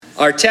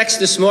Our text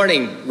this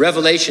morning,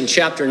 Revelation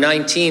chapter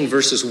 19,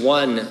 verses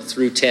 1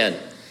 through 10.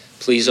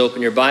 Please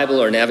open your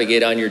Bible or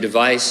navigate on your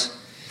device.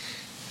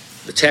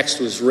 The text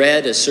was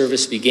read as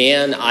service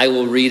began. I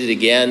will read it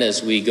again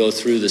as we go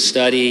through the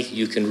study.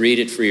 You can read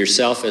it for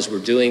yourself as we're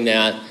doing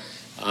that.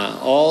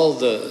 All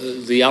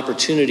the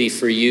opportunity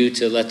for you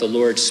to let the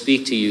Lord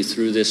speak to you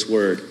through this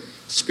word,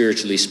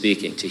 spiritually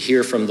speaking, to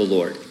hear from the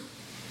Lord.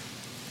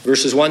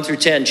 Verses 1 through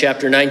 10,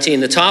 chapter 19.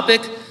 The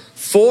topic: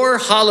 4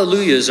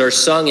 hallelujahs are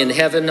sung in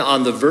heaven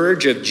on the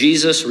verge of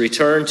Jesus'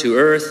 return to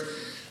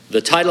earth.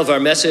 The title of our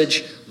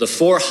message: the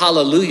 4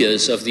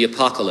 hallelujahs of the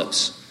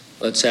apocalypse.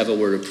 Let's have a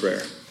word of prayer.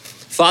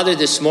 Father,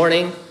 this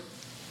morning,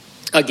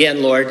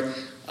 again, Lord,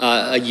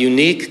 a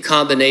unique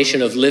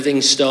combination of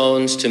living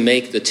stones to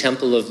make the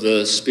temple of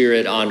the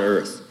Spirit on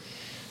earth.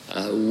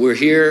 We're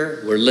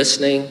here, we're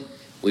listening.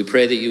 We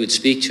pray that you would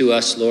speak to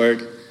us,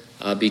 Lord,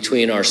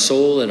 between our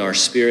soul and our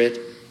spirit,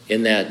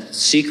 in that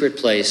secret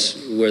place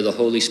where the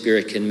Holy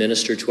Spirit can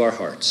minister to our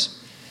hearts.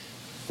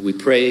 We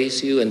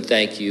praise you and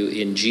thank you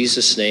in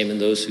Jesus' name,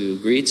 and those who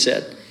agreed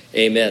said,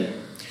 amen.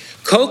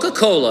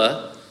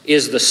 Coca-Cola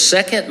is the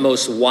second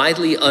most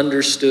widely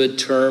understood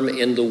term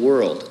in the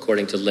world,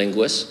 according to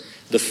linguists.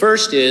 The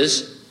first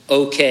is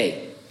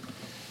okay.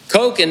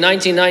 Coke in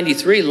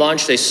 1993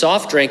 launched a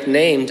soft drink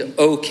named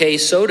OK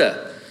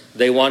Soda.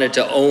 They wanted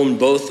to own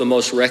both the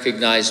most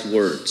recognized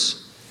words.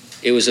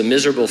 It was a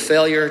miserable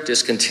failure,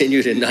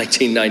 discontinued in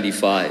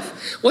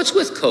 1995. What's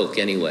with Coke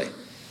anyway?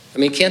 I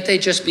mean, can't they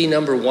just be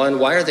number one?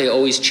 Why are they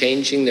always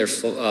changing their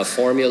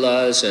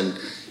formulas and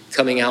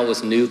coming out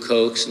with new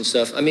Cokes and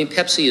stuff? I mean,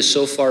 Pepsi is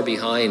so far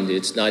behind,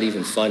 it's not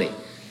even funny.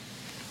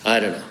 I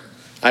don't know.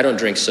 I don't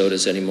drink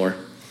sodas anymore.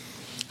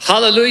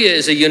 Hallelujah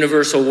is a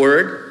universal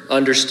word,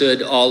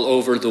 understood all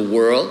over the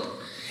world.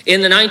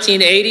 In the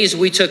 1980s,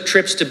 we took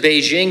trips to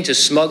Beijing to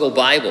smuggle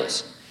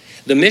Bibles.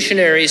 The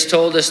missionaries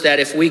told us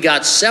that if we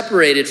got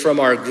separated from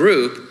our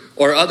group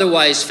or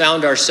otherwise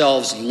found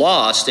ourselves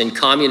lost in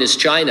communist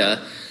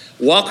China,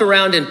 walk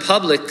around in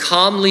public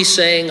calmly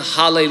saying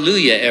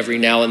hallelujah every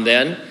now and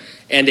then,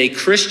 and a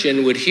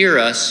Christian would hear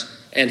us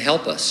and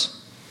help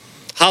us.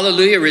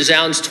 Hallelujah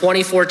resounds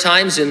 24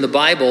 times in the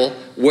Bible,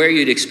 where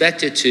you'd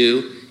expect it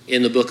to,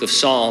 in the book of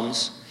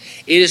Psalms.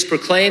 It is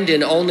proclaimed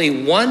in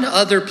only one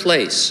other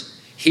place,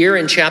 here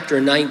in chapter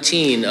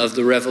 19 of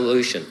the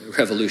Revelation.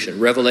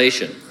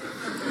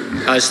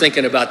 I was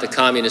thinking about the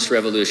communist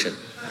revolution.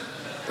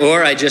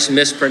 Or I just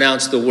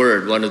mispronounced the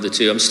word, one of the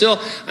two.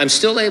 I'm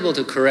still able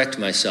to correct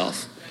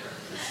myself.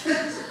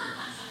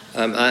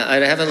 I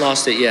haven't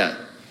lost it yet.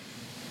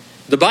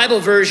 The Bible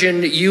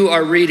version you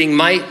are reading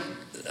might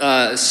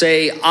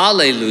say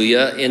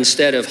Alleluia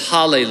instead of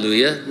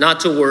Hallelujah. Not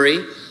to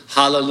worry,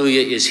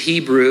 Hallelujah is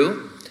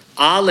Hebrew.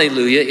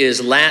 Alleluia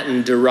is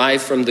Latin,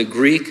 derived from the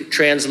Greek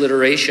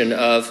transliteration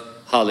of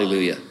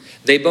Hallelujah.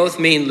 They both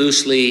mean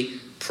loosely,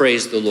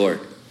 praise the Lord.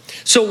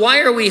 So why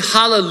are we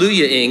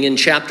hallelujahing in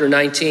chapter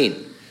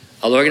 19?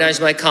 I'll organize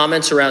my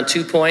comments around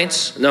 2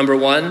 points. Number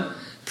 1,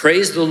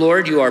 praise the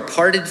Lord, you are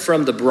parted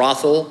from the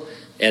brothel.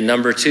 And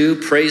number 2,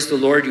 praise the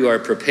Lord, you are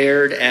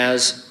prepared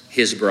as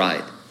his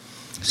bride.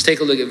 Let's take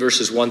a look at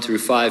verses 1 through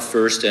 5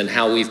 first, and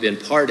how we've been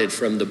parted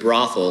from the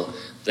brothel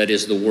that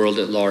is the world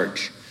at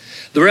large.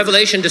 The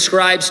Revelation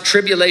describes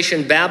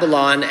tribulation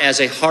Babylon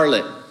as a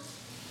harlot.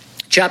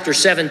 Chapter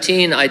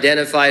 17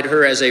 identified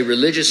her as a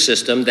religious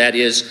system that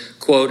is,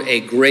 quote, a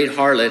great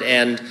harlot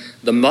and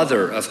the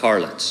mother of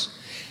harlots.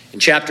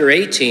 In chapter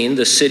 18,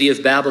 the city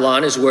of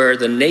Babylon is where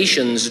the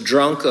nations,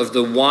 drunk of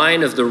the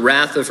wine of the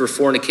wrath of her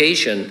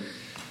fornication,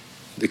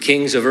 the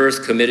kings of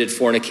earth committed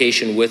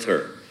fornication with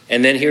her.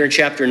 And then here in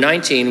chapter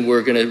 19,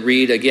 we're going to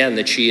read again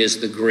that she is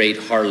the great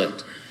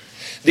harlot.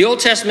 The Old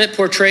Testament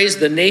portrays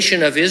the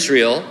nation of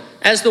Israel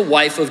as the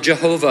wife of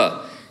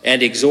Jehovah,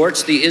 and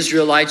exhorts the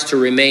Israelites to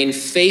remain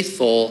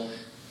faithful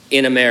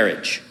in a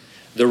marriage.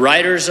 The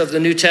writers of the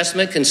New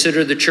Testament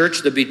consider the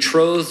church the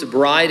betrothed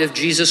bride of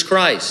Jesus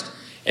Christ,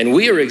 and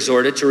we are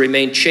exhorted to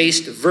remain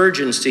chaste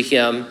virgins to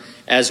him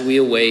as we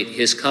await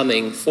his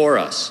coming for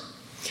us.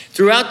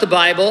 Throughout the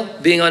Bible,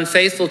 being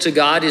unfaithful to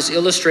God is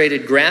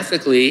illustrated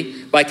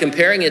graphically by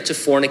comparing it to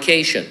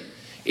fornication.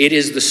 It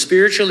is the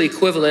spiritual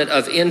equivalent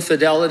of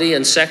infidelity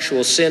and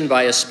sexual sin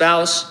by a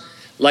spouse,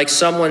 like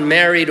someone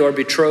married or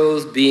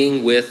betrothed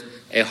being with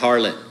a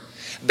harlot.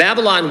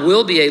 Babylon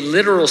will be a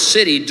literal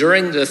city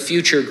during the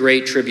future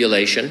Great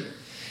Tribulation.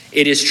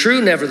 It is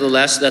true,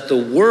 nevertheless, that the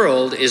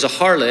world is a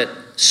harlot.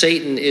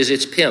 Satan is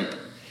its pimp.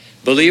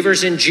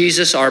 Believers in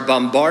Jesus are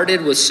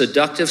bombarded with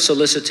seductive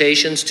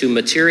solicitations to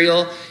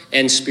material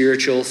and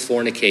spiritual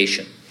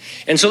fornication.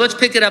 And so let's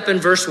pick it up in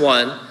verse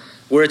 1,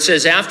 where it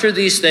says, after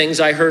these things,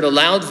 I heard a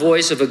loud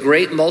voice of a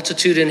great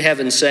multitude in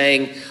heaven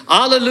saying,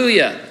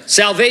 Alleluia!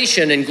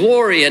 Salvation and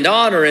glory and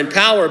honor and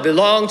power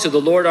belong to the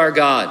Lord our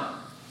God.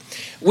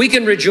 We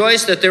can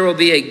rejoice that there will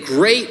be a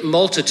great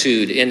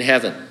multitude in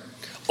heaven.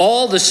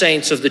 All the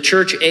saints of the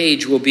church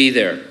age will be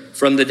there,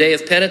 from the day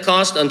of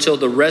Pentecost until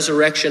the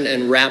resurrection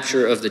and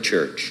rapture of the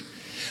church.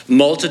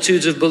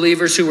 Multitudes of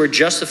believers who were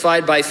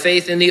justified by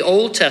faith in the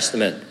Old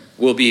Testament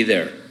will be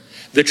there.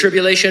 The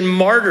tribulation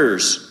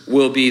martyrs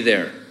will be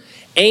there.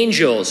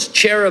 Angels,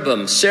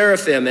 cherubim,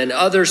 seraphim, and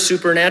other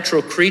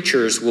supernatural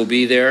creatures will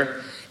be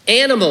there.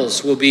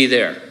 Animals will be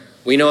there.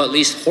 We know at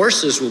least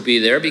horses will be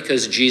there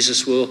because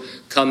Jesus will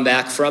come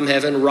back from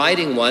heaven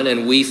riding one,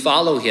 and we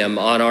follow him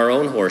on our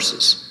own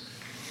horses.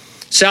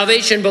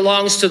 Salvation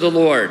belongs to the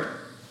Lord.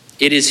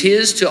 It is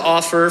his to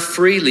offer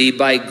freely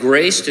by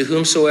grace to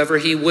whomsoever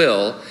he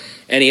will,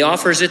 and he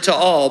offers it to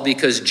all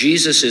because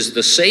Jesus is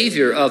the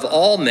Savior of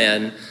all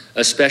men,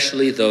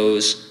 especially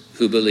those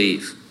who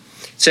believe.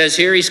 It says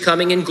here he's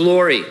coming in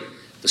glory.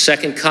 The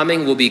second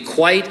coming will be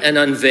quite an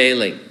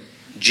unveiling.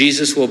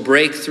 Jesus will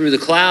break through the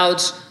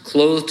clouds,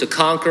 clothed to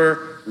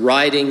conquer,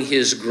 riding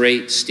his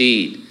great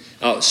steed.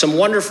 Some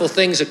wonderful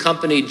things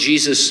accompanied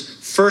Jesus'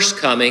 first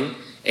coming,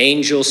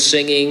 angels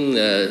singing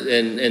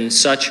and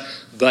such,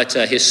 but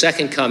his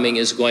second coming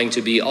is going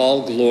to be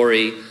all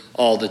glory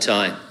all the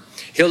time.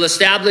 He'll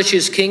establish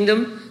his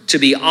kingdom to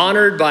be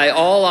honored by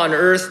all on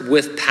earth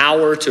with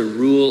power to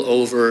rule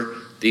over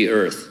the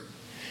earth.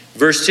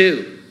 Verse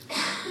 2,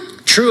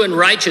 true and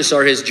righteous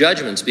are his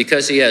judgments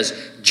because he has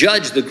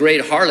judged the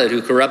great harlot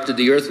who corrupted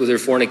the earth with her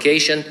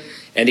fornication,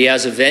 and he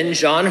has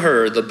avenged on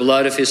her the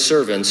blood of his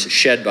servants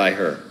shed by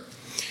her.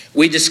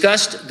 We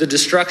discussed the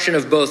destruction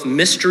of both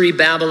Mystery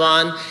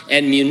Babylon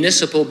and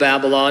Municipal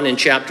Babylon in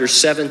chapters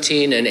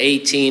 17 and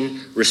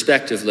 18,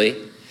 respectively.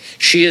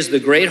 She is the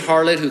great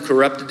harlot who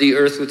corrupted the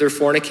earth with her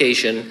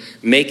fornication,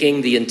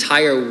 making the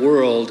entire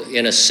world,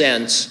 in a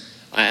sense,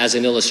 as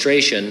an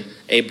illustration,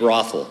 a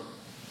brothel.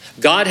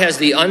 God has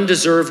the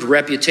undeserved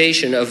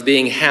reputation of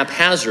being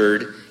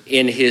haphazard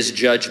in his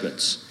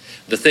judgments.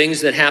 The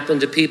things that happen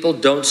to people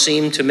don't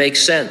seem to make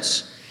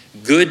sense.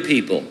 Good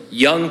people,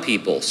 young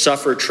people,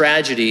 suffer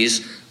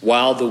tragedies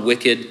while the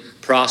wicked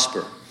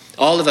prosper.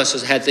 All of us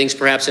have had things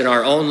perhaps in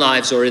our own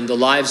lives or in the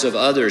lives of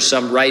others,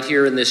 some right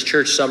here in this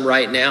church, some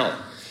right now,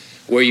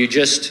 where you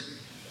just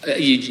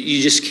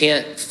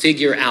can't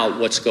figure out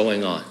what's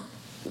going on.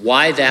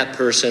 Why that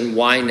person?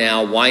 Why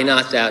now? Why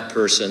not that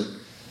person?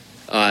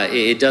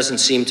 It doesn't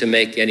seem to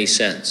make any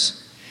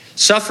sense.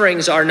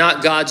 Sufferings are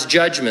not God's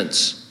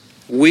judgments.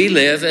 We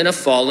live in a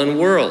fallen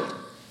world.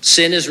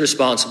 Sin is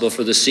responsible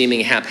for the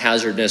seeming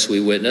haphazardness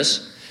we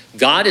witness.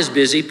 God is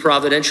busy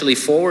providentially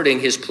forwarding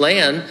his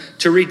plan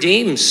to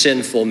redeem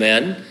sinful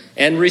men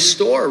and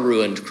restore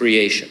ruined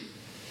creation.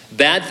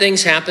 Bad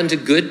things happen to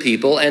good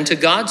people and to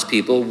God's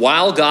people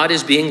while God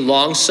is being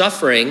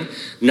long-suffering,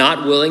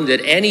 not willing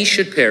that any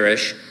should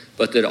perish,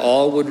 but that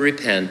all would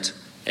repent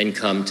and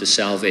come to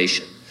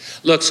salvation.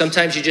 Look,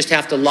 sometimes you just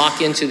have to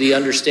lock into the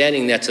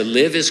understanding that to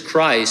live is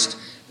Christ,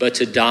 but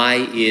to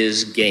die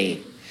is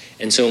gain.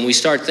 And so when we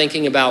start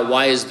thinking about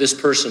why is this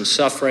person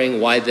suffering,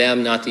 why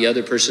them, not the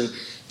other person,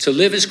 to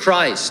live is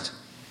Christ.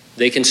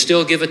 They can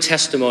still give a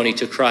testimony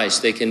to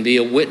Christ. They can be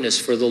a witness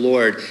for the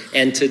Lord.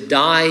 And to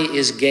die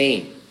is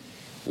gain.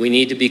 We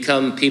need to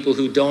become people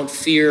who don't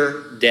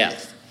fear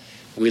death.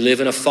 We live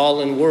in a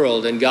fallen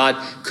world, and God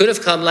could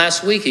have come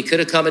last week. He could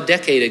have come a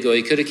decade ago.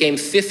 He could have came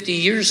 50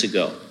 years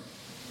ago.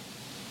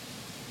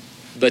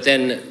 But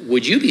then,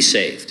 would you be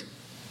saved?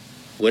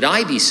 Would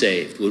I be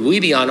saved? Would we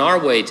be on our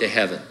way to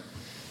heaven?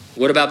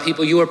 What about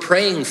people you are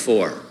praying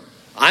for?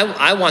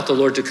 I want the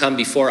Lord to come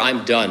before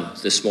I'm done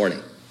this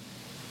morning.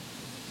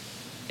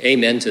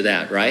 Amen to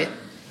that, right?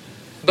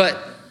 But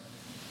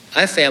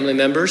I have family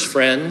members,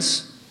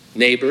 friends,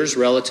 neighbors,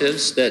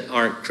 relatives that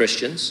aren't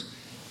Christians.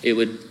 It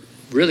would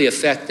really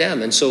affect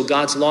them. And so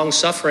God's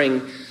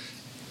long-suffering,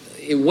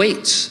 it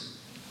waits.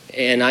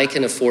 And I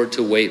can afford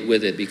to wait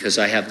with it because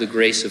I have the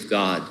grace of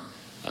God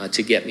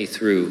to get me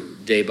through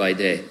day by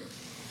day.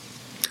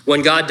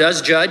 When God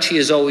does judge, he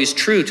is always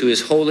true to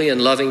his holy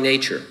and loving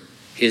nature.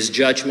 His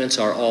judgments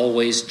are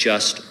always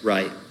just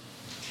right.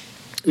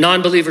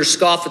 Non-believers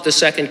scoff at the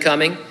second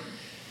coming,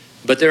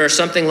 but there are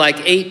something like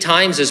 8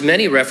 times as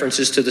many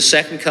references to the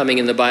second coming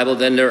in the Bible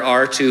than there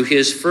are to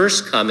his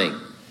first coming.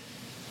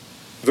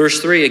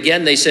 Verse 3,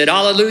 again, they said,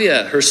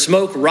 "Alleluia, her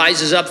smoke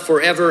rises up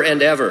forever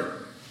and ever."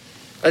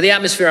 The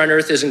atmosphere on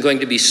earth isn't going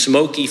to be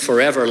smoky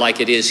forever like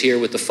it is here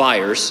with the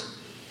fires.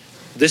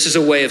 This is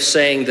a way of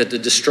saying that the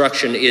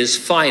destruction is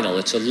final.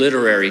 It's a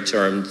literary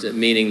term,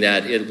 meaning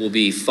that it will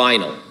be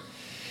final.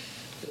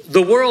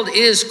 The world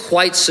is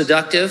quite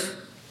seductive,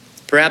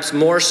 perhaps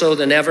more so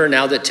than ever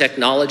now that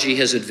technology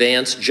has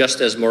advanced,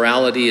 just as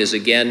morality is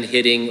again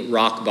hitting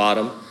rock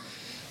bottom.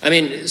 I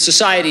mean,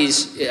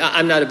 societies,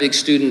 I'm not a big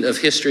student of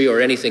history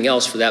or anything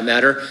else for that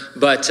matter,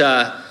 but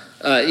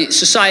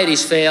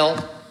societies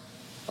fail.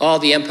 All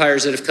the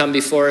empires that have come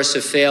before us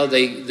have failed.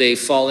 They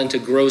fall into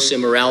gross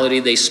immorality.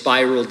 They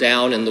spiral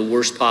down in the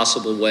worst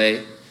possible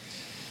way.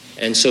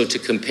 And so to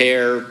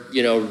compare,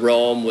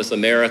 Rome with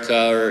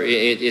America,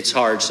 it's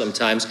hard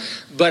sometimes.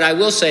 But I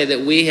will say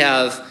that we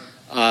have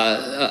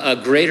a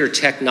greater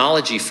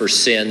technology for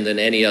sin than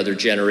any other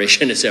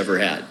generation has ever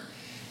had,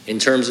 in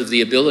terms of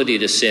the ability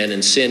to sin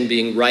and sin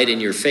being right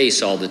in your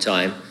face all the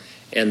time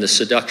and the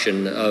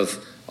seduction of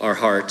our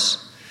hearts.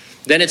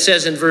 Then it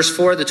says in verse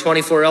 4, the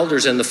 24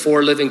 elders and the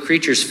 4 living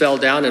creatures fell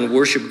down and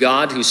worshiped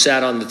God who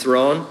sat on the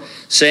throne,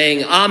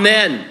 saying,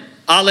 Amen,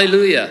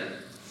 Alleluia.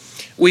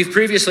 We've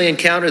previously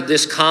encountered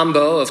this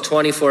combo of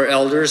 24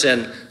 elders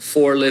and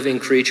 4 living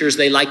creatures.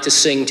 They like to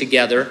sing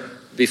together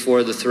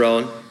before the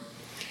throne.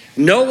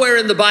 Nowhere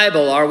in the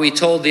Bible are we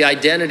told the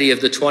identity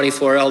of the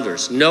 24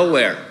 elders.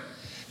 Nowhere.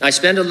 I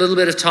spend a little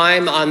bit of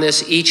time on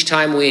this each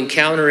time we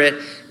encounter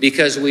it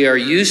because we are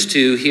used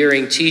to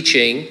hearing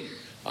teaching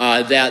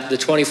that the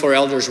 24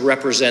 elders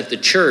represent the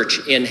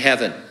church in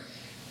heaven.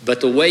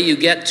 But the way you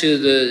get to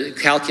the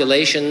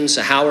calculations,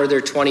 how are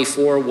there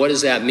 24? What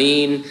does that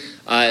mean?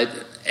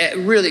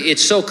 Really,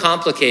 it's so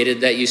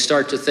complicated that you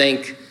start to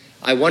think,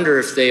 I wonder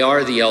if they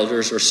are the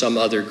elders or some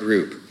other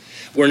group.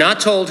 We're not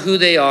told who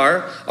they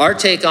are. Our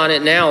take on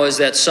it now is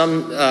that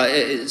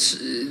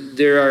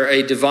there are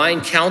a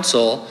divine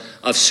council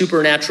of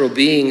supernatural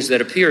beings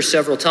that appear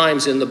several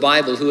times in the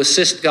Bible who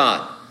assist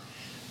God.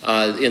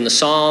 In the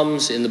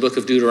Psalms, in the book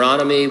of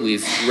Deuteronomy,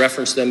 we've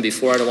referenced them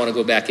before. I don't want to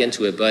go back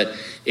into it, but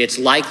it's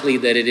likely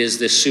that it is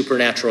this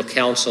supernatural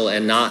council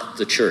and not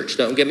the church.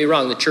 Don't get me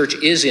wrong, the church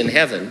is in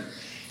heaven,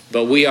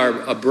 but we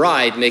are a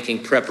bride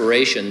making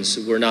preparations.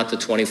 We're not the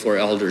 24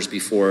 elders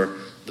before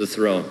the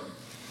throne.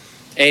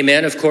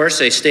 Amen, of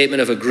course, a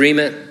statement of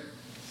agreement.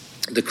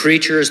 The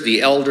creatures,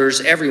 the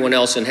elders, everyone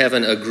else in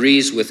heaven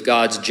agrees with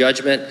God's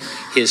judgment,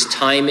 his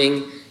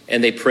timing,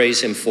 and they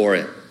praise him for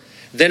it.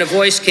 Then a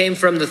voice came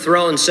from the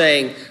throne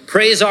saying,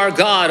 Praise our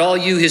God, all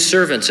you his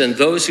servants, and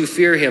those who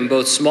fear him,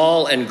 both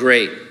small and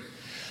great.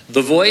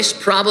 The voice,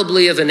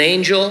 probably of an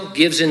angel,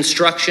 gives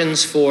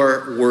instructions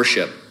for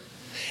worship.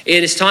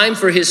 It is time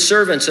for his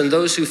servants and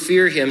those who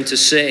fear him to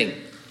sing.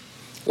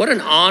 What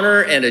an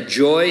honor and a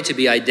joy to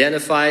be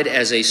identified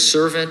as a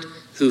servant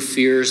who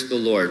fears the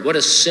Lord. What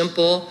a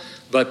simple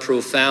but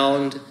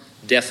profound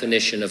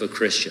definition of a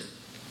Christian.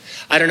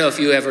 I don't know if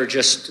you ever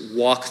just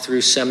walk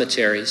through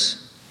cemeteries.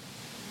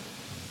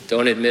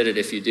 Don't admit it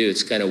if you do.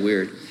 It's kind of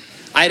weird.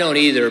 I don't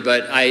either,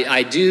 but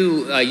I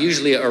do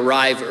usually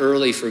arrive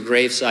early for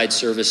graveside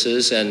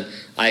services, and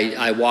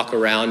I walk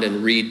around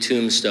and read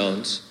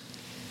tombstones.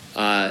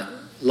 A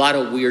lot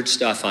of weird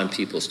stuff on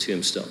people's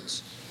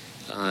tombstones.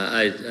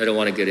 I don't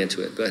want to get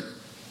into it, but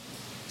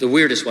the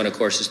weirdest one, of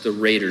course, is the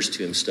Raiders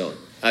tombstone.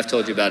 I've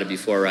told you about it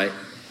before, right?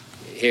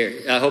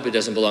 Here, I hope it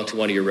doesn't belong to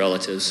one of your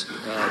relatives,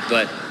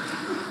 but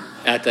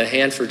at the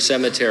Hanford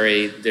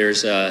Cemetery,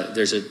 there's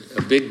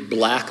a big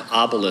black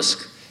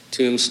obelisk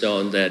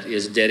tombstone that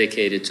is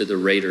dedicated to the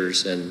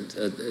Raiders, and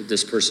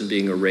this person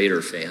being a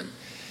Raider fan.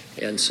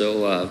 And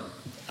so,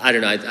 I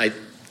don't know, I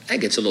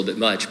think it's a little bit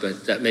much,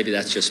 but maybe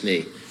that's just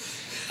me.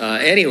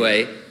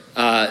 Anyway,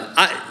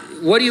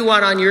 what do you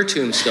want on your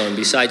tombstone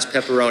besides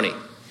pepperoni?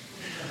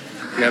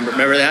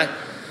 Remember that?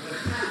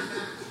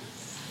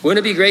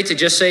 Wouldn't it be great to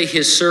just say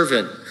his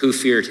servant who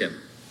feared him?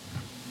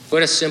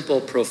 What a simple,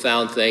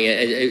 profound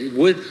thing.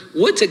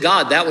 Would to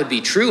God that would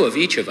be true of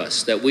each of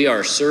us, that we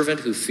are a servant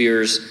who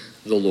fears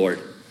the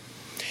Lord.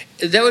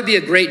 That would be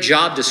a great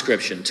job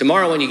description.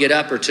 Tomorrow when you get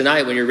up, or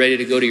tonight when you're ready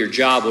to go to your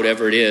job,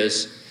 whatever it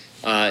is,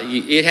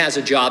 it has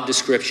a job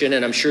description,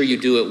 and I'm sure you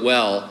do it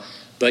well.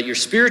 But your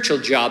spiritual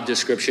job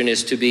description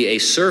is to be a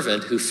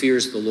servant who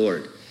fears the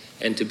Lord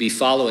and to be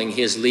following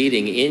his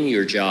leading in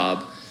your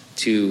job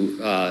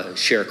to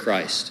share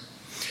Christ.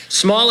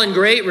 Small and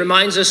great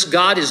reminds us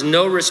God is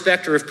no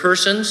respecter of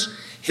persons.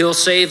 He'll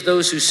save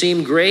those who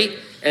seem great,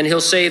 and he'll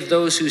save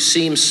those who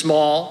seem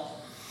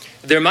small.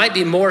 There might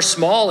be more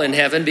small in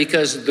heaven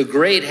because the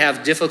great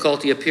have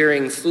difficulty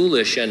appearing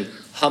foolish and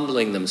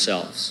humbling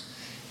themselves.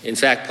 In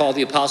fact, Paul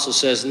the Apostle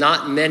says,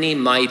 not many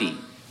mighty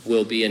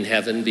will be in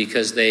heaven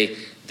because they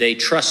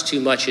trust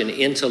too much in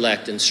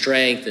intellect and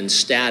strength and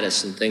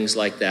status and things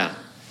like that.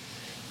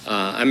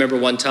 I remember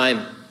one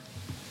time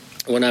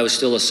when I was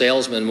still a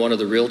salesman, one of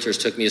the realtors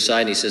took me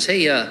aside and he says,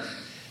 "Hey,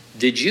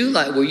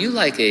 were you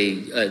like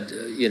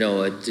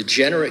a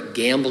degenerate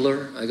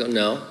gambler?" I go,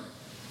 "No.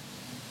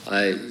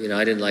 I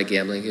didn't like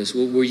gambling." He goes,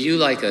 "Well, were you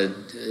like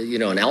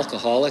an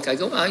alcoholic?" I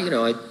go,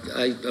 "Well,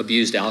 I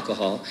abused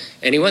alcohol."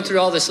 And he went through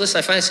all this list.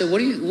 I finally said,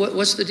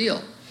 "What's the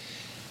deal?"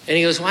 And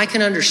he goes, "Well, I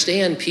can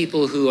understand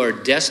people who are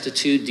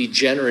destitute,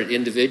 degenerate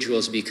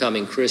individuals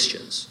becoming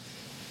Christians.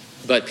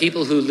 But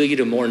people who lead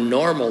a more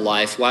normal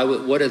life,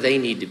 what do they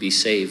need to be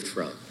saved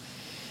from?"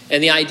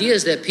 And the idea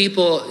is that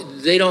people,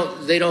 they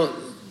don't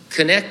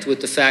connect with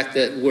the fact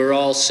that we're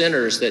all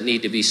sinners that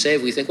need to be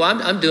saved. We think,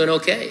 well, I'm doing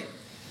okay.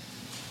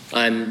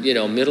 I'm,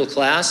 middle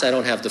class. I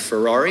don't have the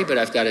Ferrari, but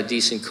I've got a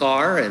decent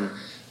car and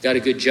got a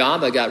good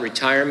job. I got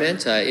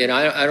retirement. I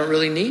don't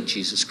really need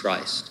Jesus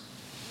Christ.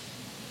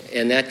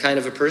 And that kind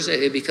of a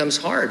person, it becomes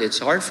hard. It's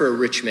hard for a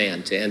rich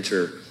man to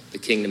enter the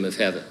kingdom of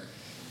heaven.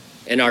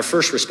 And our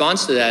first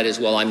response to that is,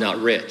 well, I'm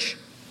not rich.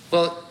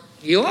 Well,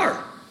 you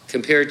are,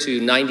 compared to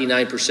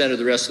 99% of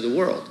the rest of the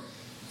world.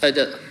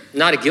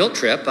 Not a guilt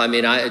trip. I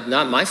mean,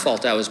 not my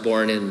fault I was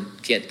born in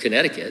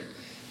Connecticut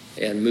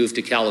and moved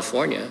to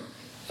California.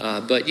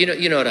 But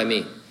you know what I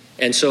mean.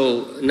 And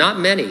so not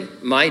many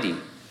mighty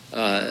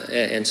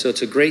And so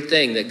it's a great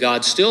thing that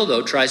God still,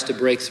 though, tries to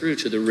break through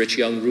to the rich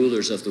young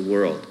rulers of the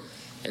world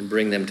and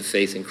bring them to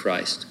faith in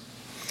Christ.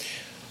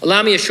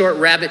 Allow me a short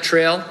rabbit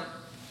trail.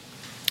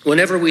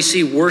 Whenever we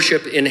see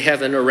worship in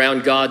heaven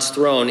around God's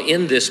throne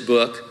in this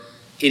book,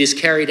 it is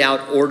carried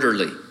out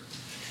orderly.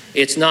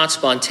 It's not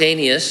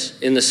spontaneous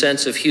in the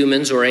sense of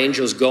humans or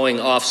angels going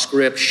off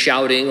script,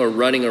 shouting or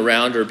running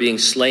around or being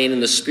slain in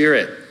the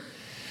spirit.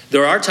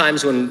 There are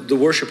times when the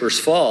worshipers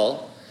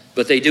fall,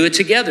 but they do it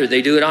together.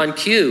 They do it on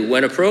cue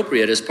when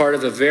appropriate as part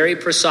of a very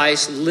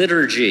precise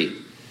liturgy.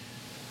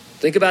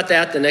 Think about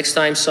that the next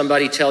time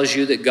somebody tells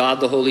you that God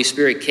the Holy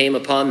Spirit came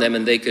upon them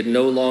and they could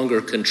no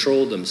longer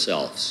control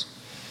themselves.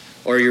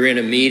 Or you're in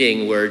a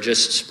meeting where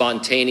just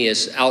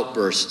spontaneous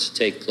outbursts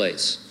take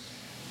place.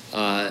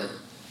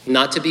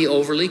 Not to be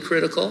overly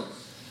critical,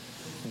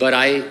 but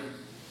I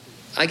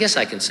guess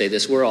I can say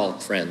this. We're all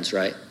friends,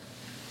 right?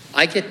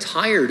 I get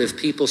tired of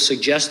people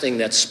suggesting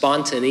that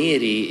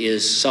spontaneity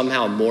is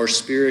somehow more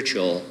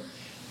spiritual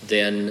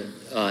than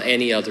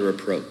any other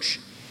approach.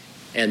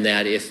 And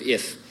that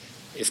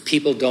if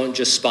people don't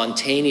just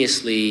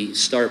spontaneously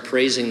start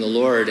praising the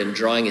Lord and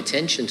drawing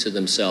attention to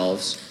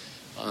themselves,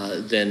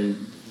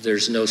 then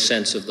there's no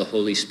sense of the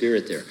Holy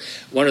Spirit there.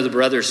 One of the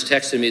brothers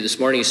texted me this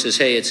morning. He says,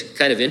 hey, it's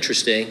kind of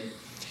interesting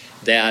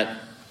that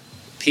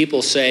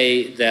people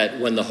say that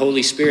when the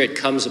Holy Spirit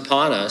comes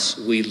upon us,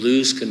 we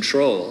lose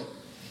control.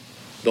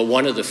 But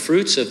one of the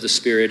fruits of the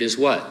Spirit is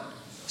what?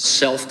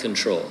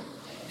 Self-control.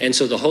 And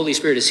so the Holy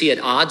Spirit, is he at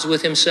odds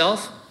with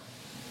himself?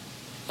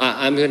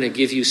 I'm going to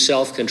give you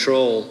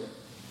self-control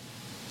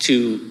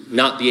to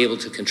not be able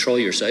to control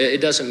yourself. It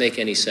doesn't make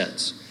any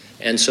sense.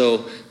 And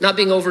so, not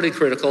being overly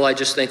critical, I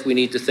just think we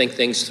need to think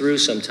things through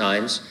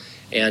sometimes.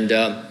 And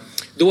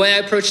the way I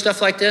approach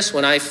stuff like this,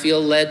 when I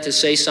feel led to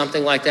say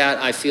something like that,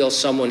 I feel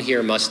someone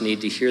here must need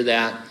to hear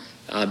that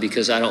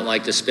because I don't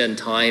like to spend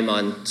time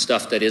on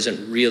stuff that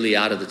isn't really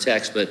out of the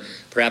text, but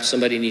perhaps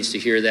somebody needs to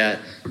hear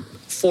that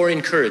for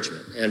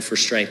encouragement and for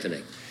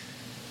strengthening.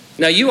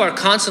 Now, you are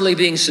constantly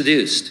being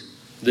seduced.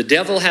 The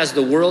devil has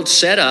the world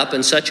set up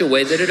in such a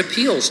way that it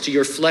appeals to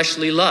your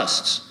fleshly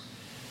lusts.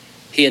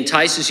 He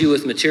entices you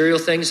with material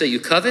things that you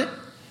covet.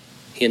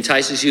 He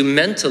entices you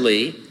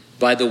mentally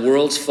by the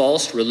world's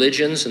false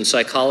religions and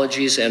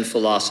psychologies and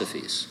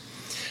philosophies.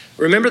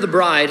 Remember, the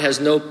bride has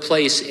no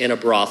place in a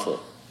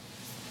brothel.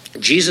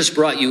 Jesus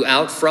brought you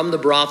out from the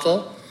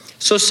brothel,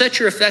 so set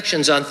your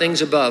affections on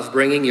things above,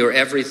 bringing your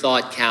every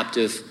thought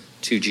captive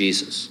to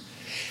Jesus.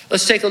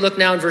 Let's take a look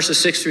now in verses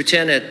 6 through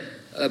 10 at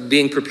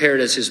being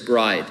prepared as his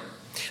bride.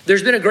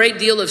 There's been a great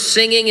deal of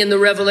singing in the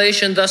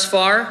Revelation thus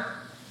far.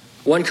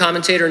 One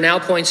commentator now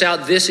points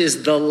out this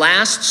is the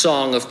last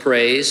song of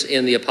praise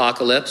in the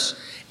Apocalypse,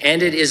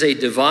 and it is a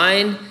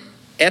divine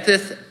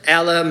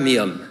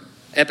epithalamium.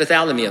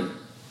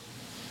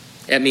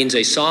 That means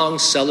a song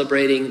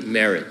celebrating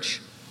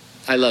marriage.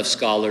 I love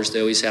scholars. They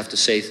always have to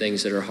say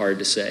things that are hard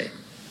to say.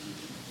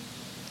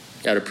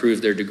 Got to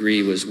prove their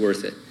degree was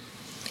worth it.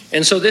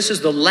 And so this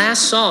is the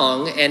last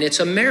song, and it's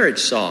a marriage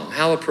song.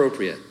 How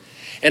appropriate.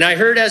 And I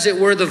heard, as it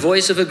were, the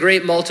voice of a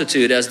great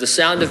multitude, as the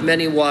sound of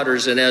many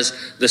waters, and as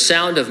the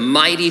sound of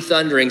mighty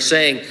thundering,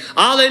 saying,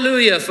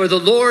 Alleluia, for the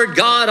Lord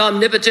God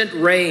omnipotent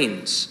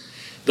reigns.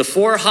 The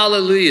 4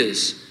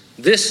 hallelujahs.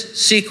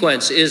 This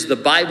sequence is the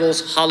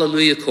Bible's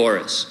hallelujah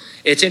chorus.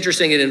 It's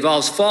interesting, it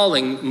involves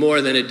falling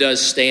more than it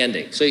does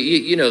standing. So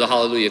you know the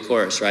hallelujah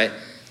chorus, right?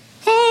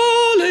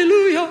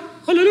 Hallelujah,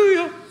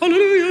 hallelujah,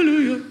 hallelujah,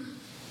 hallelujah.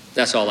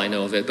 That's all I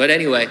know of it. But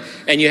anyway,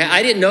 and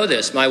I didn't know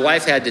this. My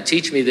wife had to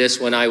teach me this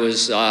when I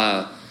was,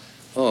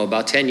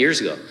 about 10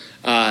 years ago,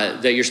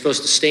 that you're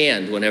supposed to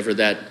stand whenever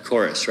that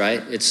chorus,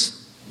 right?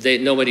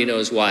 Nobody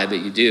knows why, but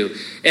you do.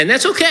 And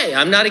that's okay.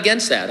 I'm not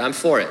against that. I'm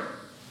for it.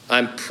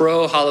 I'm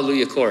pro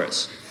hallelujah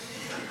chorus.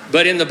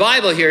 But in the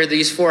Bible here,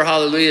 these 4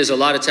 hallelujahs, a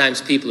lot of times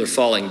people are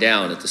falling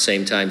down at the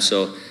same time.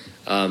 So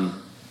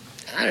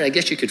I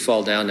guess you could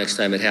fall down next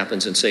time it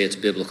happens and say it's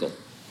biblical.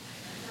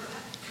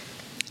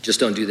 Just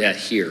don't do that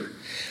here.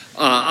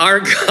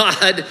 Our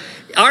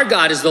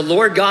God is the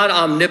Lord God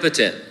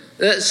omnipotent.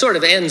 That sort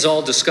of ends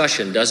all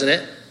discussion, doesn't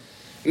it?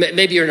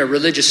 Maybe you're in a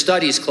religious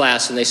studies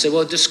class and they say,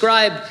 well,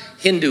 describe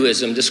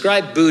Hinduism,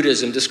 describe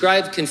Buddhism,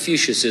 describe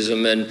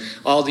Confucianism and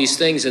all these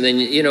things. And then,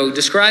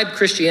 describe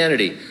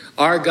Christianity.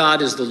 Our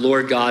God is the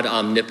Lord God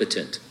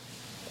omnipotent.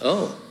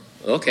 Oh,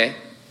 okay.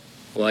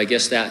 Well, I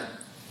guess that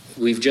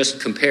we've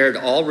just compared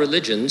all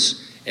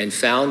religions and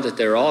found that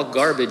they're all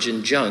garbage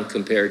and junk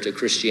compared to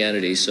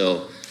Christianity,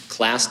 so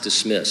class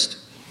dismissed.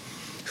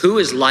 Who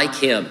is like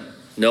him?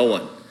 No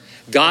one.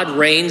 God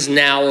reigns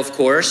now, of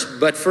course,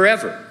 but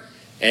forever.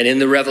 And in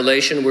the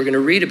Revelation, we're going to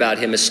read about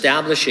him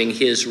establishing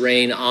his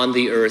reign on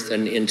the earth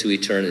and into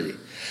eternity.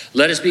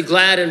 Let us be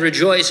glad and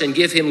rejoice and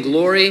give him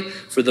glory,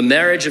 for the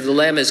marriage of the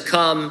Lamb has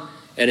come,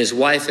 and his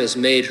wife has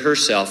made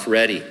herself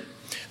ready.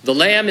 The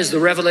Lamb is the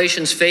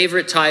Revelation's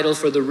favorite title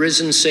for the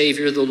risen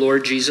Savior, the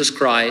Lord Jesus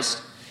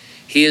Christ.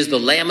 He is the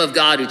Lamb of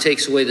God who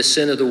takes away the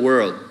sin of the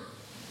world.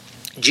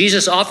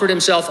 Jesus offered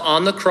himself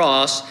on the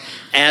cross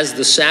as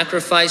the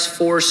sacrifice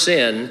for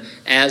sin,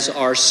 as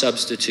our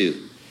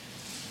substitute.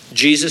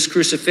 Jesus'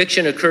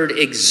 crucifixion occurred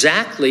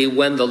exactly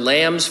when the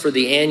lambs for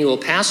the annual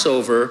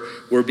Passover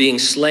were being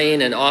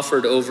slain and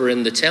offered over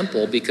in the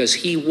temple, because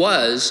he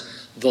was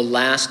the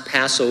last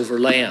Passover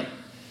lamb.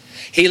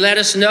 He let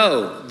us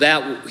know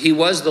that he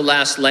was the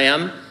last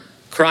lamb,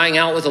 crying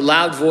out with a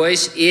loud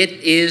voice, "It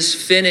is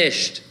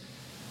finished."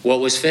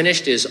 What was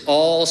finished is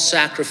all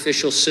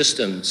sacrificial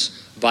systems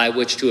by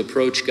which to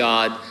approach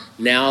God.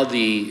 Now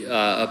the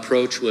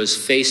approach was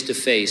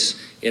face-to-face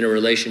in a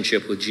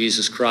relationship with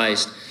Jesus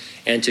Christ.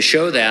 And to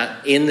show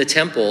that, in the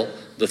temple,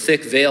 the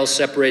thick veil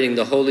separating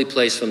the holy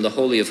place from the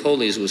Holy of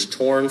Holies was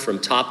torn from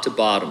top to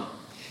bottom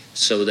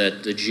so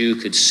that the Jew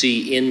could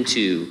see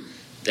into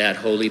that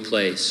holy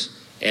place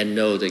and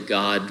know that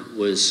God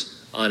was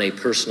on a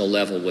personal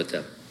level with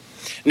them.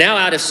 Now,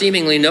 out of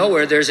seemingly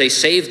nowhere, there's a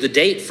save the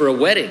date for a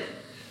wedding.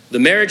 The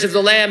marriage of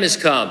the Lamb is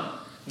come.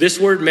 This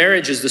word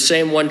marriage is the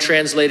same one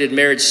translated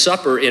marriage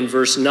supper in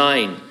verse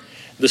 9.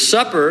 The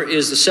supper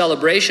is the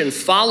celebration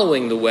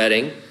following the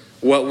wedding,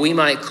 what we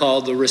might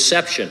call the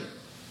reception.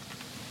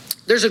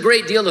 There's a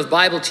great deal of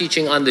Bible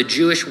teaching on the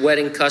Jewish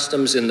wedding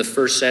customs in the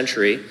first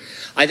century.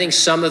 I think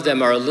some of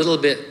them are a little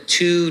bit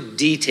too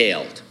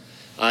detailed.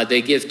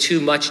 They give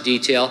too much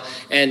detail.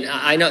 And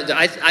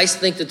I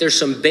think that there's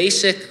some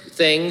basic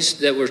things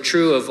that were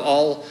true of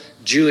all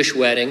Jewish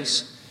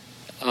weddings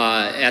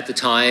at the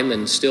time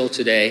and still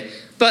today.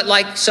 But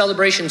like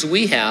celebrations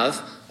we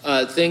have,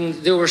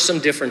 there were some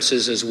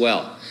differences as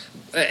well.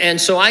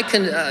 And so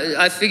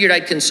I figured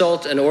I'd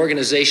consult an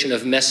organization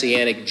of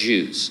Messianic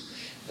Jews.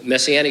 A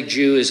Messianic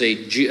Jew is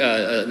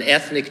an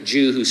ethnic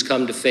Jew who's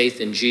come to faith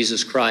in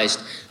Jesus Christ,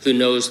 who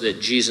knows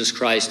that Jesus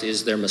Christ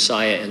is their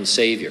Messiah and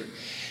Savior.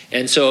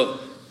 And so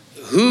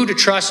who to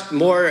trust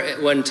more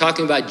when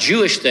talking about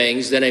Jewish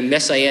things than a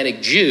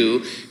Messianic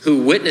Jew who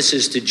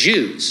witnesses to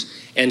Jews?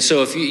 And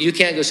so if you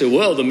can't go say,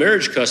 well, the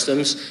marriage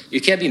customs, you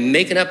can't be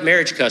making up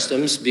marriage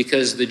customs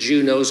because the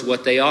Jew knows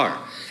what they are.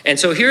 And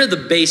so here are the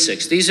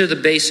basics. These are the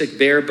basic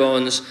bare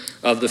bones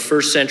of the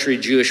first century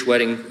Jewish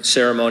wedding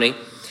ceremony.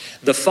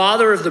 The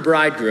father of the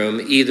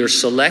bridegroom either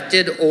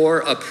selected or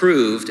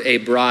approved a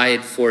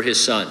bride for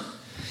his son.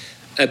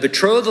 A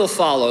betrothal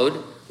followed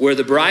where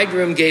the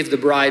bridegroom gave the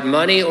bride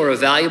money or a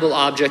valuable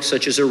object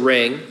such as a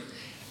ring.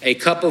 A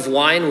cup of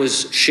wine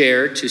was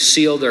shared to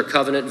seal their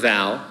covenant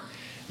vow.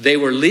 They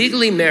were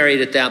legally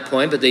married at that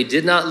point, but they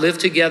did not live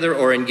together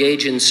or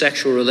engage in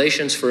sexual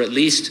relations for at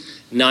least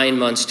 9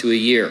 months to a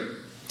year.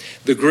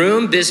 The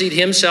groom busied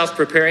himself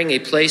preparing a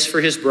place for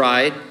his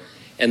bride,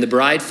 and the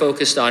bride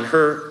focused on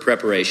her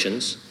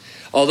preparations.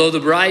 Although the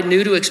bride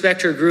knew to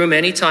expect her groom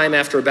any time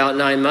after about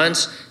 9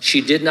 months,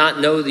 she did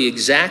not know the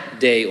exact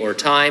day or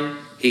time.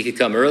 He could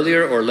come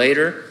earlier or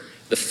later.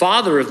 The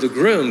father of the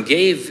groom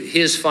gave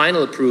his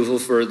final approval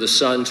for the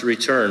son's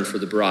return for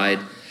the bride.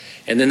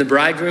 And then the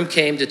bridegroom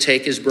came to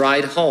take his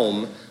bride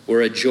home,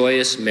 where a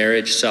joyous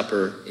marriage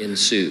supper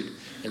ensued.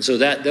 And so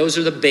those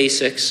are the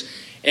basics.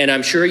 And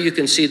I'm sure you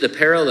can see the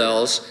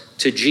parallels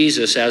to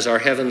Jesus as our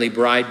heavenly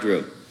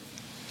bridegroom.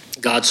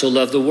 God so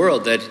loved the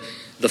world that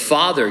the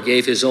Father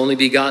gave his only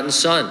begotten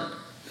Son.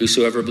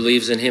 Whosoever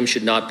believes in him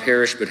should not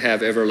perish but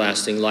have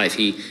everlasting life.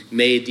 He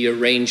made the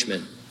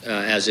arrangement,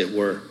 as it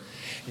were.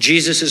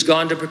 Jesus has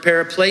gone to prepare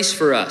a place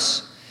for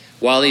us.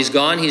 While he's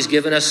gone, he's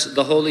given us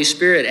the Holy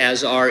Spirit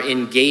as our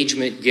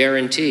engagement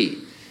guarantee.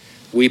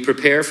 We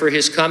prepare for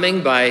his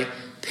coming by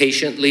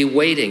patiently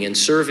waiting and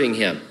serving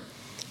him.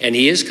 And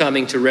he is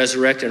coming to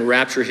resurrect and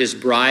rapture his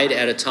bride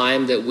at a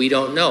time that we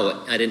don't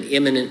know, at an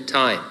imminent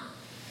time.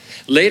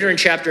 Later in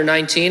chapter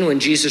 19,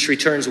 when Jesus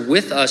returns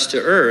with us to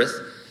earth,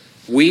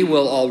 we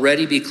will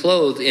already be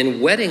clothed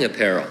in wedding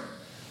apparel.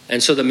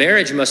 And so the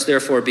marriage must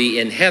therefore be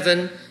in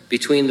heaven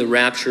between the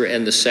rapture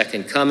and the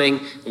second coming.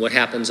 And what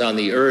happens on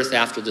the earth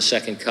after the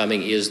second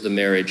coming is the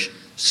marriage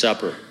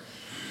supper.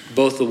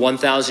 Both the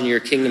 1,000-year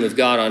kingdom of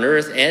God on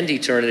earth and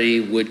eternity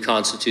would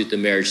constitute the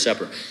marriage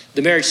supper.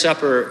 The marriage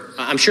supper,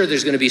 I'm sure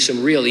there's going to be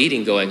some real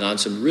eating going on,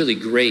 some really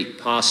great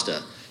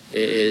pasta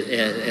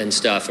and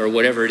stuff, or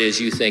whatever it is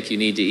you think you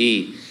need to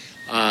eat.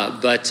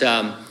 But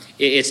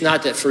it's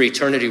not that for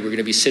eternity we're going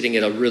to be sitting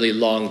at a really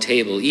long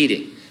table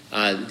eating.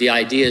 The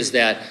idea is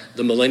that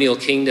the millennial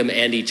kingdom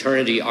and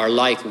eternity are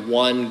like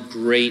one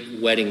great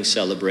wedding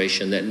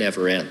celebration that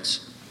never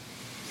ends.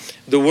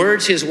 The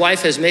words, his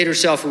wife has made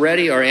herself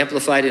ready, are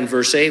amplified in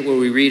verse 8, where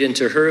we read, and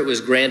to her it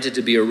was granted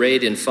to be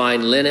arrayed in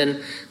fine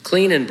linen,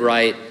 clean and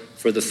bright,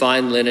 for the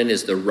fine linen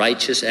is the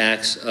righteous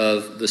acts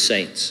of the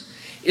saints.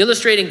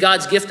 Illustrating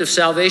God's gift of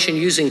salvation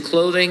using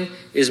clothing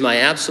is my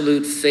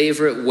absolute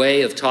favorite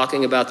way of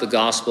talking about the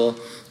gospel,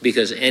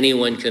 because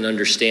anyone can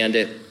understand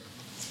it.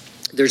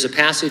 There's a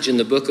passage in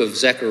the book of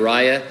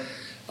Zechariah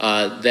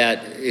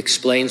that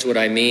explains what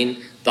I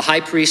mean. The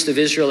high priest of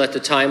Israel at the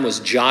time was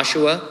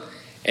Joshua,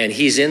 and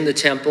he's in the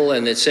temple,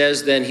 and it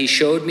says, then he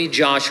showed me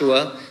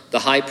Joshua, the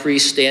high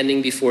priest,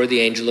 standing before the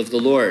angel of the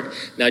Lord.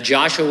 Now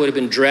Joshua would have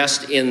been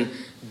dressed in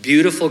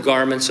beautiful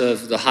garments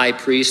of the high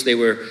priest. They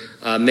were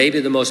maybe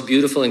the most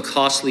beautiful and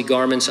costly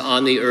garments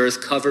on the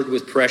earth, covered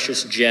with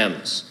precious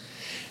gems.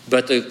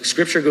 But the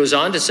scripture goes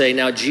on to say,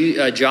 now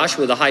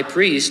Joshua the high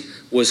priest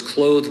was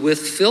clothed with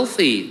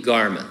filthy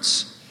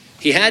garments.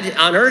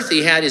 On earth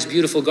he had his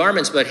beautiful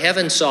garments, but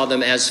heaven saw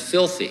them as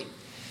filthy.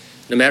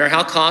 No matter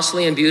how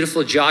costly and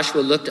beautiful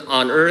Joshua looked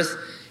on earth,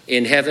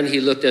 in heaven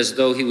he looked as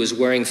though he was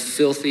wearing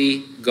filthy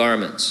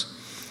garments.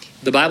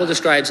 The Bible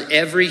describes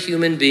every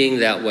human being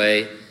that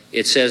way.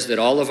 It says that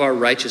all of our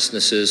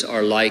righteousnesses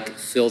are like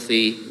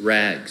filthy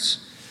rags.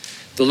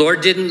 The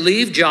Lord didn't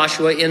leave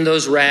Joshua in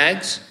those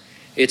rags.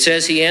 It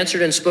says he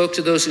answered and spoke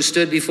to those who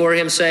stood before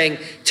him, saying,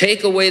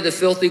 take away the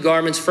filthy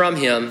garments from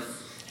him.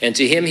 And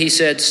to him he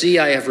said, see,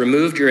 I have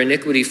removed your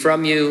iniquity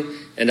from you,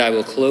 and I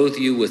will clothe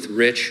you with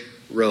rich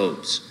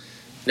robes.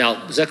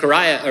 Now,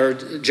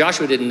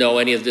 Joshua didn't know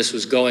any of this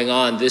was going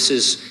on. This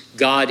is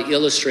God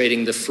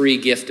illustrating the free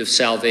gift of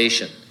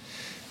salvation.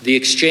 The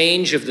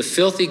exchange of the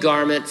filthy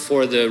garment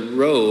for the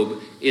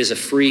robe is a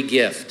free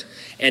gift,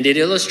 and it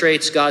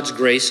illustrates God's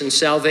grace and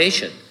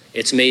salvation.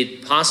 It's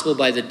made possible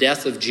by the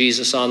death of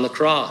Jesus on the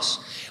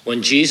cross.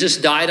 When Jesus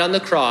died on the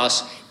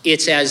cross,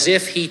 it's as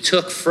if he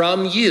took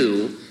from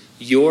you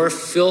your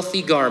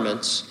filthy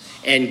garments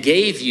and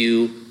gave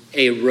you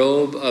a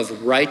robe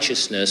of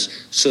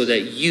righteousness so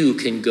that you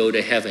can go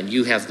to heaven.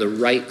 You have the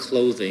right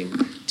clothing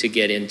to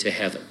get into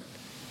heaven.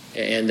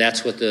 And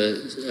that's what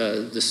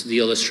the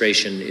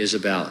illustration is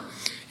about.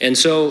 And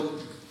so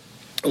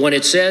when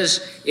it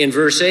says in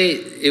verse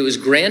 8, it was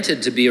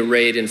granted to be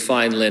arrayed in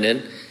fine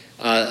linen,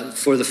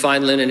 for the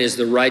fine linen is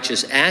the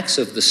righteous acts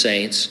of the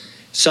saints,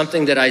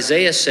 something that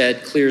Isaiah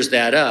said clears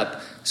that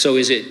up. So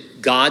is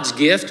it God's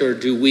gift, or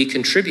do we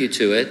contribute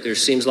to it? There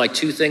seems like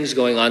two things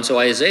going on. So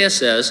Isaiah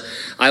says,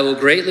 I will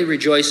greatly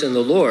rejoice in the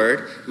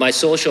Lord. My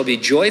soul shall be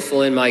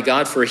joyful in my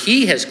God, for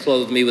he has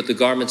clothed me with the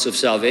garments of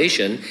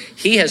salvation.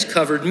 He has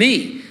covered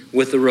me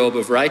with the robe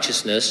of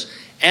righteousness.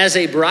 As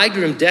a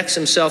bridegroom decks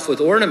himself with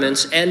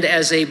ornaments, and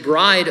as a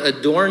bride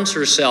adorns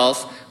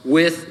herself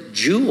with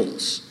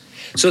jewels.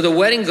 So the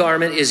wedding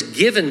garment is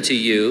given to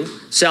you.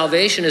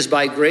 Salvation is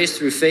by grace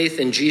through faith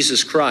in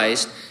Jesus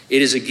Christ.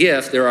 It is a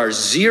gift. There are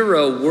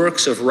 0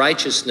 works of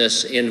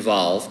righteousness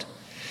involved.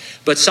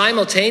 But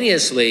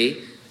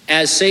simultaneously,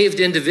 as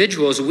saved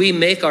individuals, we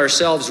make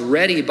ourselves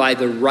ready by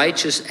the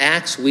righteous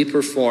acts we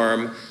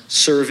perform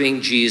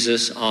serving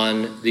Jesus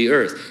on the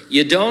earth.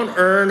 You don't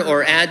earn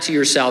or add to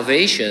your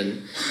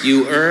salvation.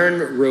 You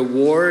earn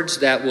rewards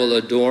that will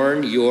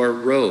adorn your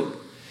robe.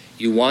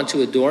 You want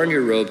to adorn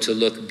your robe to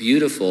look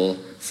beautiful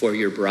for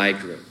your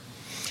bridegroom.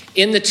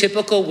 In the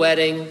typical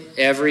wedding,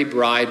 every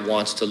bride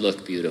wants to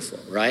look beautiful,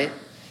 right?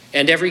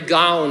 And every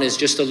gown is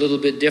just a little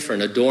bit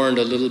different, adorned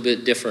a little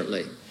bit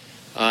differently.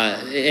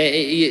 And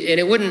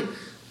it wouldn't,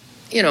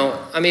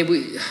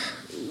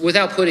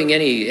 without putting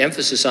any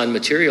emphasis on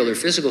material or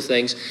physical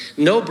things,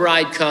 no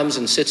bride comes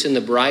and sits in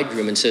the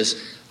bridegroom and says,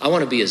 I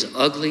want to be as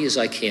ugly as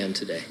I can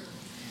today.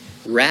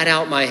 Rat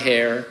out my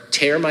hair,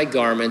 tear my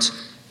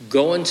garments,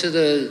 go into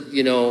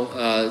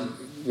the,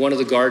 one of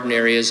the garden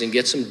areas and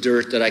get some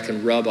dirt that I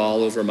can rub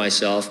all over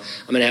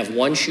myself. I'm going to have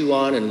one shoe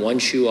on and one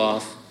shoe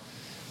off.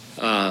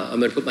 I'm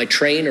going to put my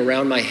train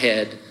around my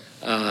head,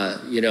 and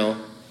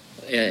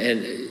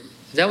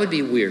that would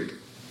be weird.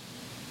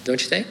 Don't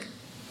you think?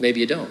 Maybe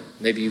you don't.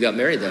 Maybe you got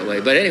married that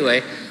way. But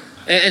anyway,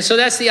 and so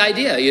that's the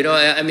idea,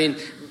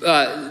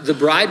 the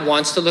bride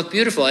wants to look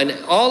beautiful. And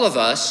all of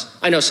us,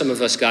 I know some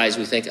of us guys,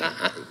 we think,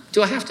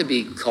 do I have to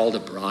be called a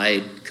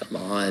bride? Come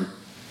on.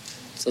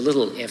 It's a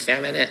little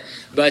effeminate.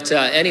 But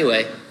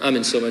anyway, I'm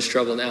in so much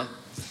trouble now.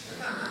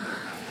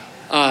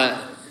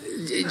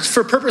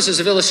 For purposes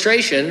of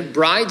illustration,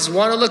 brides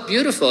want to look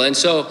beautiful. And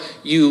so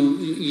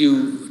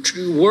you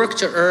work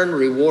to earn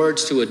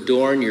rewards to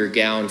adorn your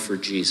gown for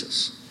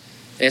Jesus.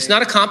 And it's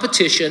not a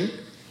competition,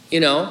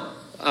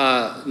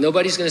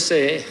 nobody's going to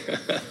say,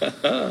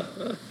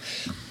 hey.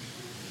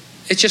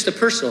 It's just a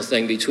personal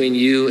thing between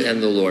you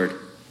and the Lord.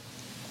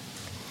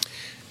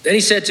 Then he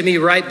said to me,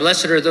 right,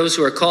 blessed are those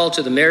who are called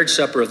to the marriage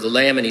supper of the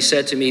Lamb. And he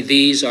said to me,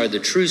 these are the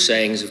true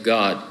sayings of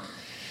God.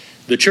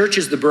 The church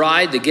is the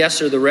bride, the guests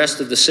are the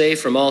rest of the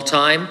saved from all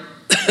time,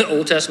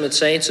 Old Testament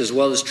saints as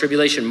well as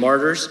tribulation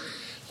martyrs,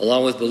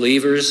 along with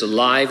believers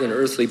alive in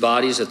earthly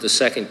bodies at the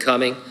second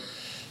coming.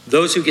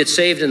 Those who get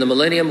saved in the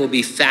millennium will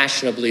be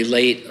fashionably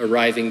late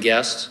arriving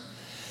guests.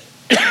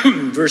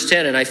 Verse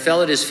 10, and I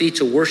fell at his feet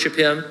to worship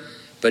him,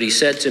 but he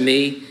said to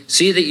me,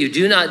 see that you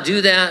do not do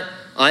that.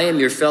 I am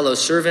your fellow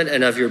servant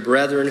and of your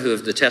brethren who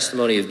have the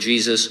testimony of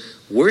Jesus.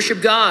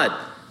 Worship God,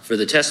 for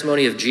the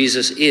testimony of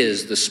Jesus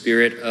is the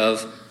spirit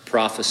of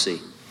prophecy.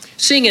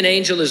 Seeing an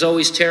angel is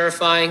always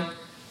terrifying.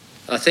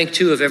 Think,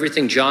 too, of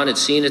everything John had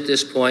seen at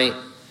this point.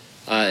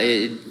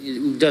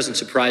 It doesn't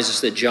surprise us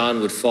that John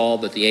would fall,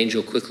 but the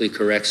angel quickly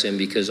corrects him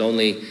because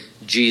only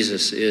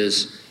Jesus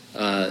is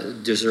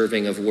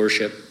deserving of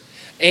worship.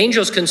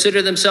 Angels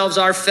consider themselves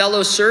our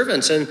fellow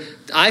servants, and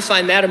I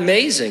find that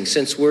amazing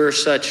since we're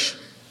such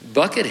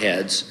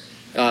bucketheads.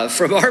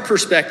 From our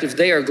perspective,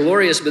 they are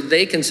glorious, but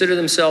they consider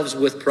themselves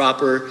with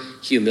proper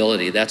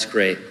humility. That's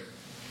great.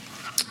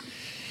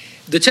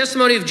 The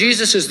testimony of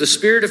Jesus is the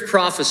spirit of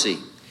prophecy.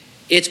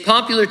 It's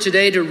popular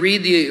today to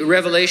read the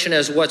Revelation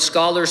as what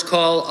scholars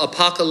call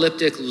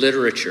apocalyptic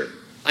literature.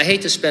 I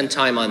hate to spend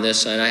time on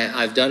this, and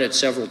I've done it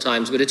several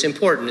times, but it's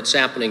important. It's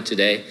happening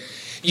today.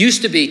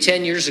 Used to be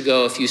 10 years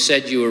ago, if you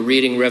said you were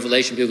reading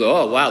Revelation, people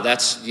go, oh, wow,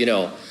 that's,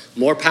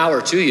 more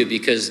power to you,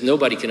 because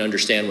nobody can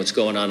understand what's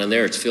going on in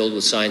there. It's filled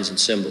with signs and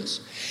symbols.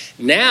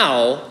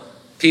 Now,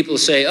 people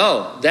say,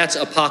 oh, that's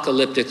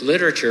apocalyptic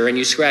literature, and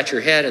you scratch your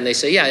head and they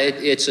say, yeah,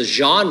 it's a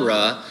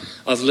genre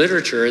of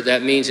literature.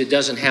 That means it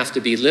doesn't have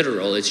to be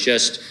literal. It's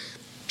just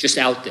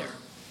out there.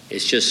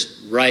 It's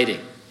just writing.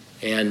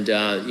 And,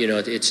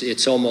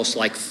 it's almost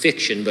like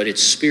fiction, but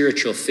it's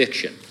spiritual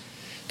fiction.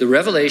 The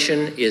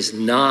Revelation is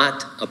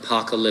not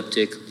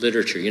apocalyptic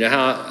literature. You know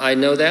how I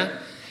know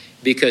that?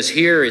 Because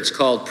here it's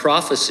called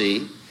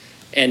prophecy,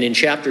 and in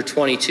chapter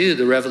 22,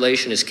 the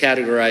Revelation is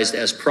categorized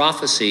as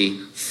prophecy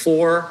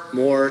 4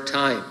 more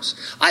times.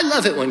 I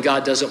love it when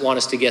God doesn't want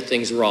us to get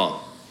things wrong,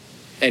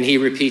 and he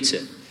repeats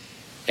it.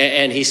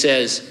 And he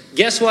says,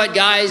 guess what,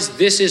 guys?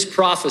 This is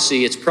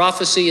prophecy. It's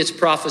prophecy, it's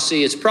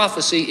prophecy, it's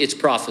prophecy, it's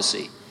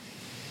prophecy.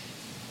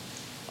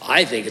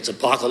 I think it's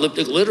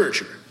apocalyptic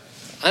literature.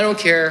 I don't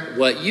care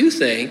what you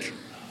think.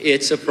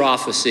 It's a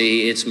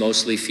prophecy. It's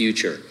mostly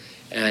future.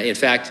 In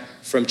fact,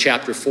 from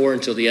chapter 4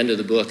 until the end of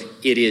the book,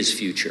 it is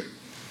future.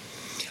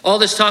 All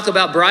this talk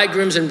about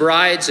bridegrooms and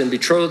brides and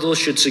betrothals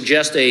should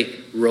suggest a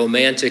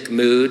romantic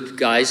mood.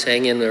 Guys,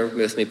 hang in there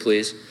with me,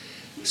 please.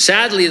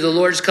 Sadly, the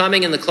Lord's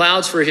coming in the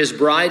clouds for his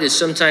bride is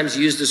sometimes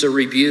used as a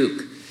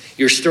rebuke.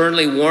 You're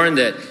sternly warned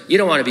that you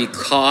don't want to be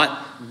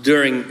caught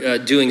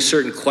during doing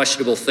certain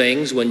questionable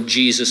things when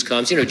Jesus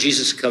comes.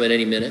 Jesus will come at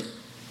any minute.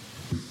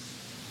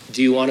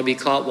 Do you want to be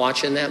caught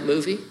watching that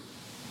movie?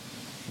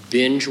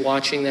 Binge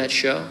watching that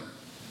show?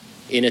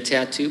 In a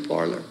tattoo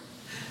parlor?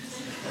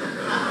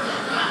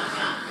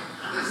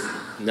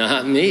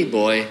 Not me,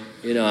 boy.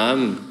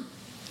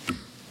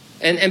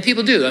 And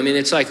people do. I mean,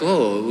 it's like,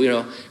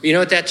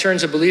 what that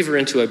turns a believer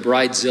into a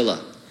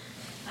bridezilla.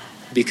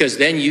 Because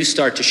then you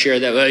start to share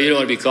that, well, you don't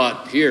want to be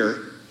caught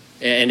here.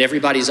 And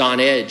everybody's on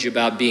edge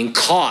about being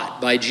caught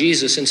by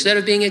Jesus instead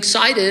of being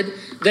excited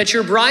that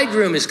your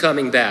bridegroom is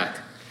coming back.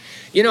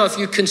 If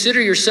you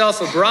consider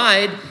yourself a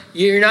bride,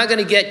 you're not going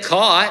to get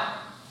caught.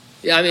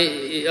 I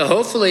mean,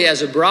 hopefully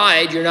as a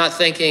bride, you're not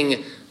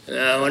thinking,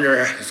 I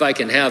wonder if I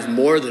can have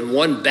more than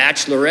one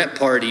bachelorette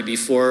party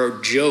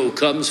before Joe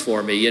comes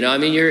for me.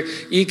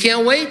 You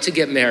can't wait to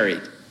get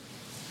married.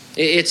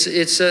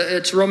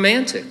 It's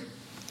romantic.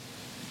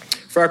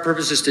 For our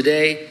purposes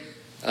today,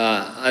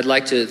 I'd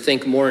like to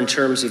think more in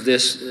terms of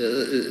this,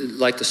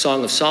 like the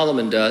Song of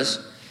Solomon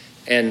does.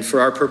 And for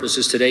our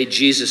purposes today,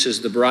 Jesus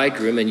is the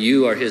bridegroom and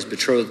you are his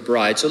betrothed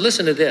bride. So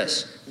listen to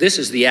this. This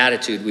is the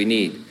attitude we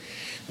need.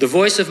 The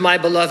voice of my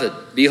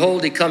beloved,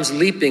 behold, he comes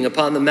leaping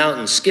upon the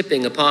mountains,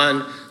 skipping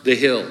upon the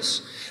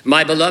hills.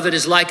 My beloved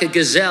is like a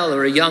gazelle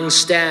or a young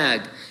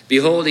stag.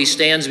 Behold, he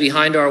stands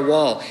behind our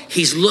wall.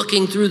 He's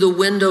looking through the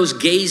windows,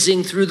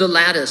 gazing through the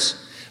lattice.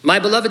 My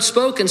beloved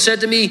spoke and said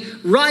to me,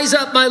 rise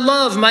up, my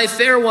love, my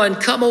fair one,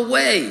 come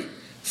away.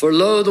 For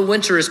lo, the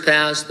winter is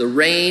past, the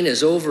rain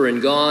is over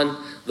and gone.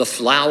 The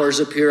flowers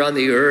appear on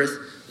the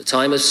earth. The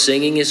time of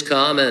singing is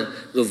come, and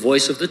the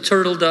voice of the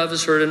turtle dove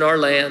is heard in our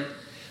land.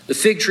 The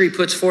fig tree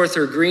puts forth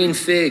her green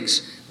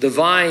figs. The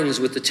vines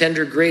with the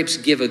tender grapes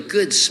give a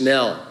good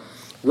smell.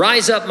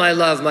 Rise up, my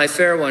love, my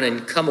fair one,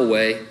 and come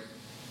away.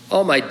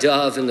 Oh, my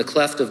dove, in the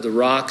cleft of the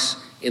rocks,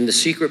 in the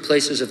secret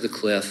places of the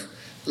cliff,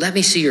 let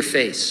me see your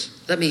face.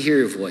 Let me hear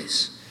your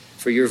voice.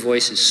 For your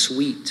voice is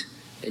sweet,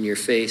 and your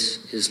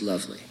face is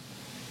lovely.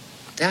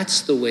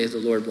 That's the way the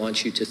Lord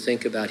wants you to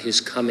think about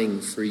his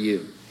coming for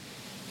you.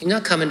 He's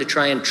not coming to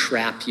try and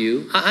trap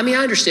you. I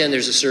understand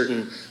there's a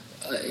certain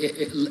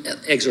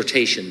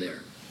exhortation there.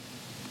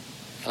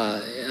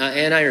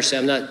 And I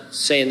understand, I'm not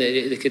saying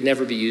that it could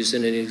never be used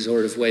in an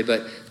exhortative way,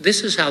 but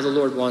this is how the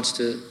Lord wants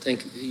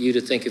you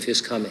to think of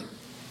his coming.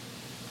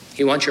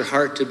 He wants your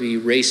heart to be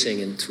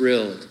racing and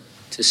thrilled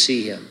to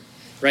see him.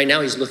 Right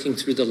now he's looking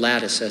through the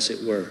lattice, as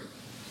it were.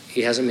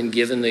 He hasn't been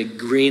given the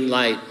green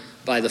light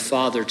by the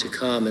Father to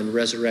come and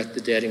resurrect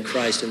the dead in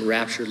Christ and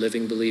rapture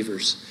living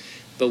believers.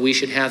 But we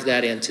should have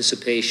that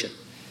anticipation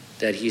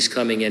that he's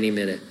coming any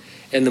minute.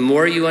 And the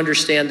more you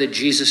understand that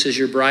Jesus is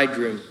your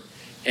bridegroom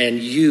and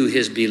you,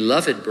 his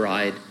beloved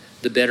bride,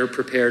 the better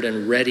prepared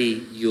and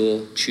ready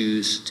you'll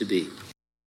choose to be.